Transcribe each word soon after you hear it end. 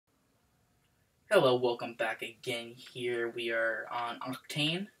Hello, welcome back again. Here we are on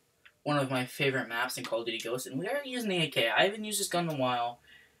Octane, one of my favorite maps in Call of Duty Ghosts, and we are using the AK. I haven't used this gun in a while,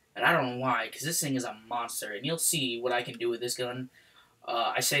 and I don't know why, because this thing is a monster, and you'll see what I can do with this gun.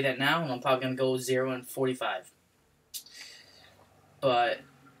 I say that now, and I'm probably going to go 0 and 45. But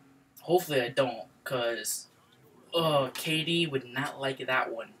hopefully I don't, because KD would not like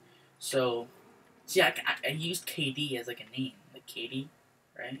that one. So, see, I used KD as like a name, like KD,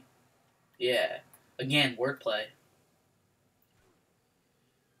 right? Yeah. Again, wordplay.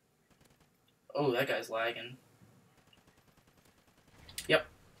 Oh, that guy's lagging. Yep,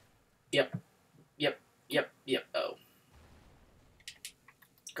 yep, yep, yep. Oh.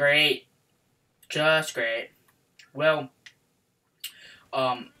 Great. Just great. Well,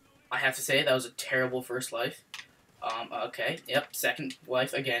 I have to say that was a terrible first life. Okay, yep, second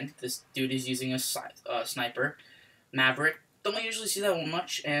life again. This dude is using a sniper. Maverick. Don't usually see that one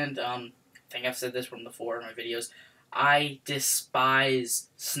much, and, I think I've said this from before in my videos. I despise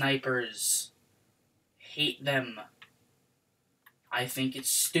snipers. Hate them. I think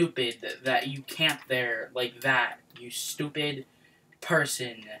it's stupid that you camp there like that, you stupid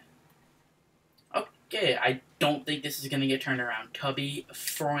person. Okay, I don't think this is going to get turned around. To be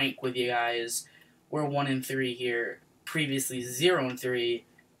frank with you guys, we're 1 and 3 here. Previously 0 and 3.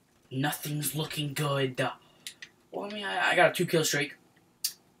 Nothing's looking good. Well, I mean, I got a 2-kill streak.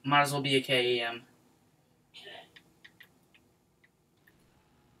 Might as well be a KAM.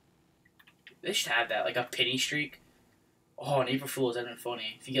 They should have that, like a pity streak. Oh, an April Fool's, that'd been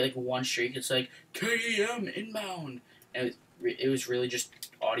funny. If you get like one streak, it's like KEM inbound. And it was really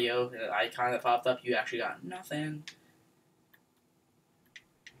just audio, an icon that popped up. You actually got nothing.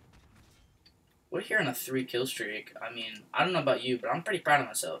 We're here on a 3-kill streak. I mean, I don't know about you, but I'm pretty proud of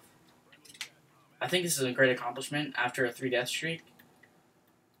myself. I think this is a great accomplishment after a 3-death streak.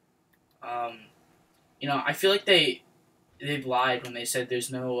 You know, I feel like they've lied when they said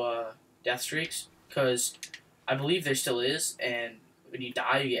there's no death streaks, because I believe there still is, and when you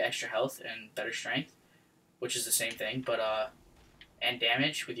die, you get extra health and better strength, which is the same thing, but, and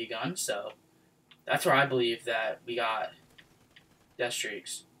damage with your gun, so that's where I believe that we got death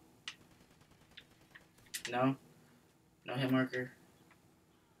streaks. No? No hit marker?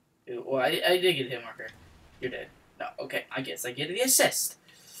 Well, I did get a hit marker. You're dead. No, okay, I guess I get the assist.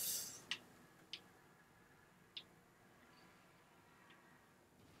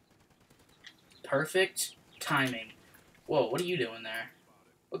 Perfect timing. Whoa, what are you doing there?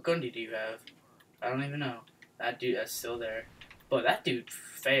 What gun do you have? I don't even know. That dude, that's still there. But that dude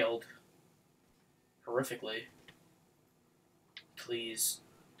failed. Horrifically. Please.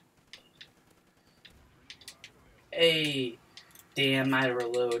 Hey. Damn, I had to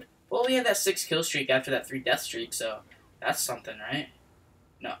reload. Well, we had that 6-kill streak after that 3-death streak, so that's something, right?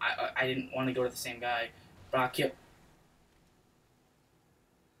 No, I didn't want to go to the same guy. But I'll kill.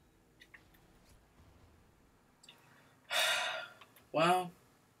 Well,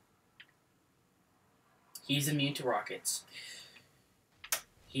 he's immune to rockets.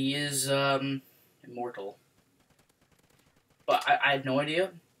 He is, immortal. But I had no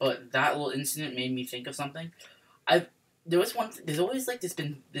idea, but that little incident made me think of something. There's always, like,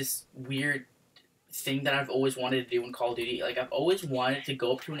 been this weird thing that I've always wanted to do in Call of Duty. Like, I've always wanted to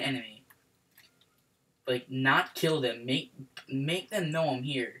go up to an enemy, like, not kill them, make them know I'm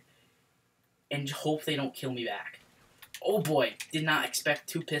here, and hope they don't kill me back. Oh boy, did not expect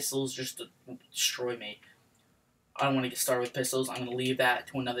 2 pistols just to destroy me. I don't want to get started with pistols. I'm going to leave that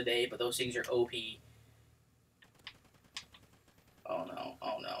to another day, but those things are OP. Oh no,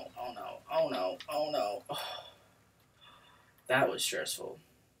 oh no, oh no, oh no, oh no. Oh, that was stressful.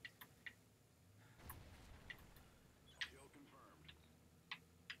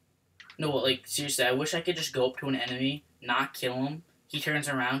 No, like, seriously, I wish I could just go up to an enemy, not kill him. He turns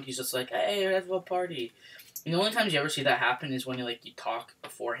around, he's just like, hey, let's have a party. And the only times you ever see that happen is when you talk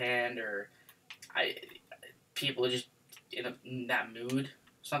beforehand, or people are just in that mood,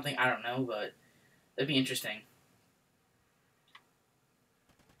 something, I don't know, but that'd be interesting.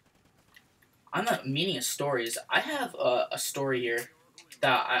 I'm not meaning of stories. I have a story here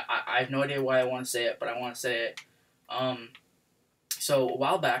that I have no idea why I want to say it, but I want to say it. So a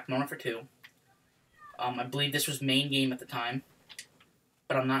while back, Modern Warfare 2, I believe this was main game at the time,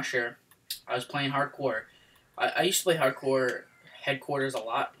 but I'm not sure. I was playing hardcore. I used to play hardcore headquarters a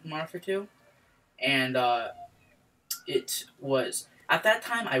lot in Modern Warfare 2, and it was, at that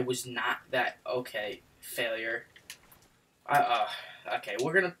time, I was not that, okay, failure. Okay,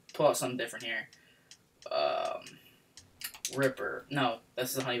 we're gonna pull out something different here. Ripper. No,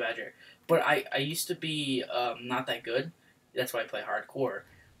 that's the Honey Badger. But I used to be, not that good. That's why I play hardcore.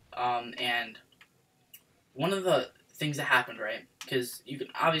 And one of the things that happened, right? Because you can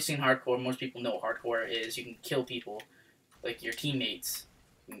obviously in hardcore, most people know what hardcore is. You can kill people, like your teammates.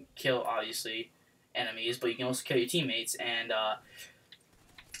 You can kill obviously enemies, but you can also kill your teammates. And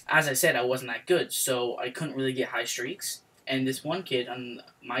as I said, I wasn't that good, so I couldn't really get high streaks. And this one kid on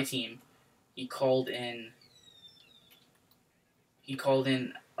my team, he called in.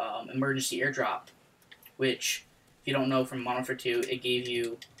 Emergency airdrop, which, if you don't know from Modern Warfare 2, it gave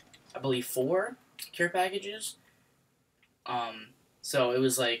you, I believe, 4 care packages. So it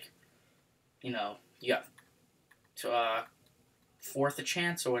was like, you got fourth a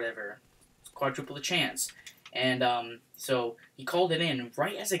chance or whatever, quadruple the chance. And so he called it in.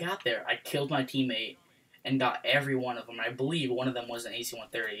 Right as I got there, I killed my teammate and got every one of them. I believe one of them was an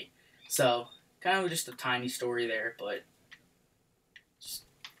AC-130. So kind of just a tiny story there, but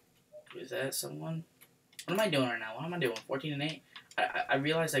is that someone? What am I doing right now? What am I doing? 14 and 8. I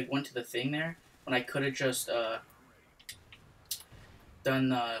realized I went to the thing there when I could have just done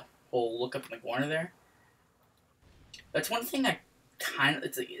the whole look up in the corner there. That's one thing that kind of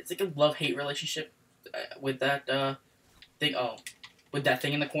it's like a love-hate relationship with that thing. Oh, with that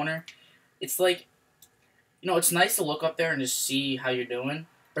thing in the corner. It's like, it's nice to look up there and just see how you're doing,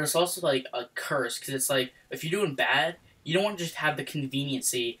 but it's also like a curse because it's like if you're doing bad, you don't want to just have the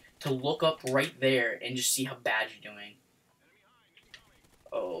conveniency to look up right there and just see how bad you're doing.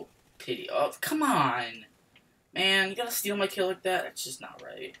 Oh, pity. Oh, come on. Man, you gotta steal my kill like that? That's just not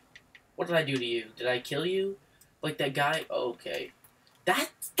right. What did I do to you? Did I kill you? Like that guy? Okay.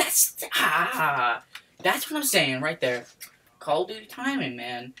 That's what I'm saying right there. Call of Duty timing,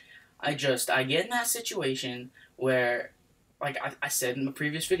 man. I get in that situation where, like I said in the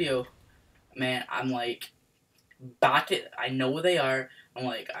previous video, man, I'm like, back it. I know where they are. I'm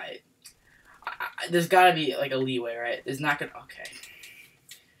like, there's gotta be like a leeway, right? There's not gonna. Okay.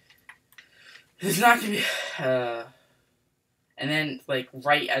 There's not gonna be. And then like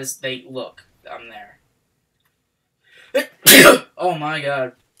right as they look, I'm there. Oh my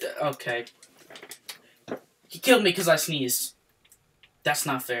god. Okay. He killed me because I sneezed. That's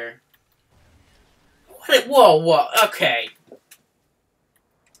not fair. What? Whoa. Okay.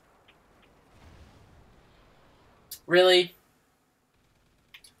 Really?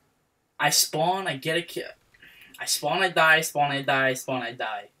 I spawn, I get a kill. I spawn, I die, spawn, I die, spawn, I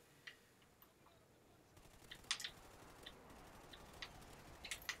die.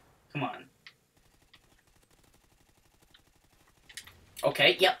 Come on.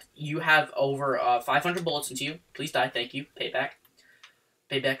 Okay, yep. You have over 500 bullets into you. Please die, thank you. Payback.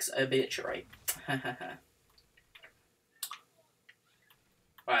 Payback's a bitch, right?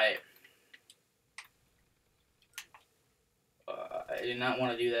 Alright. I did not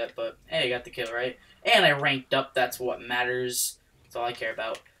want to do that, but hey, I got the kill, right? And I ranked up, that's what matters. That's all I care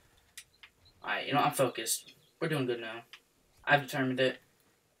about. Alright, I'm focused. We're doing good now. I've determined it.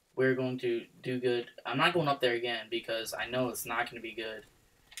 We're going to do good. I'm not going up there again because I know it's not going to be good.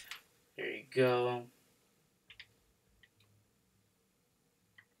 There you go.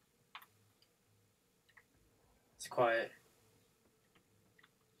 It's quiet.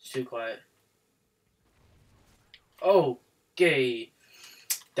 It's too quiet. Okay.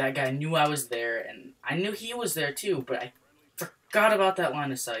 That guy knew I was there, and I knew he was there too, but I forgot about that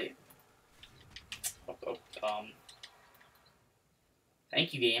line of sight.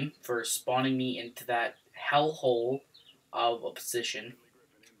 Thank you, game, for spawning me into that hellhole of a position.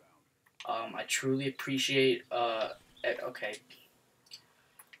 I truly appreciate, okay.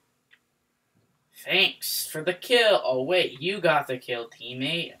 Thanks for the kill. Oh, wait, you got the kill,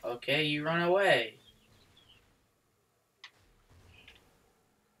 teammate. Okay, you run away.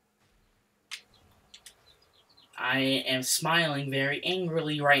 I am smiling very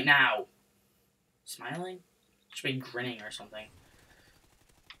angrily right now. Smiling? Should be grinning or something.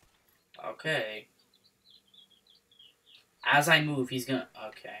 Okay. As I move, he's gonna...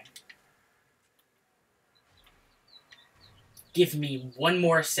 Okay. Give me one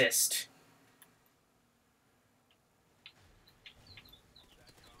more assist.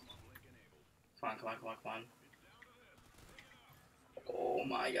 Come on. Oh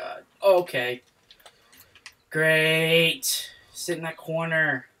my god. Okay. Great. Sit in that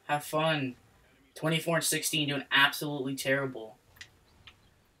corner. Have fun. 24 and 16 doing absolutely terrible.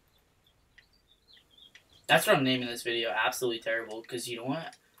 That's what I'm naming this video, absolutely terrible, because you know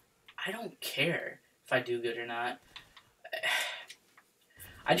what? I don't care if I do good or not.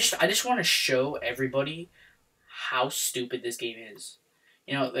 I just want to show everybody how stupid this game is.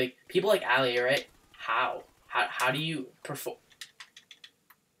 Like, people like Ali, right? How do you perform?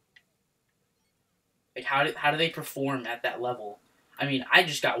 Like, how do they perform at that level? I mean, I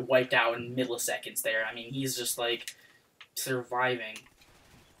just got wiped out in milliseconds there. I mean, he's just, like, surviving.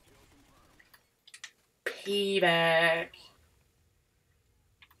 Payback.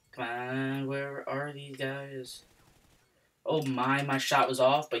 Come on, where are these guys? Oh my shot was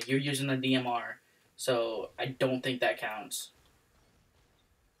off, but you're using the DMR. So, I don't think that counts.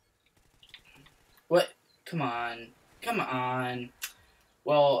 What? Come on. Come on.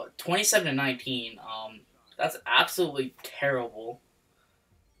 Well, 27-19, that's absolutely terrible.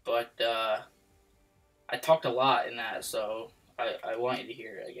 But, I talked a lot in that, so I want you to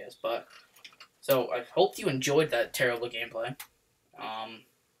hear it, I guess. But, so, I hope you enjoyed that terrible gameplay.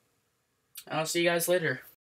 I'll see you guys later.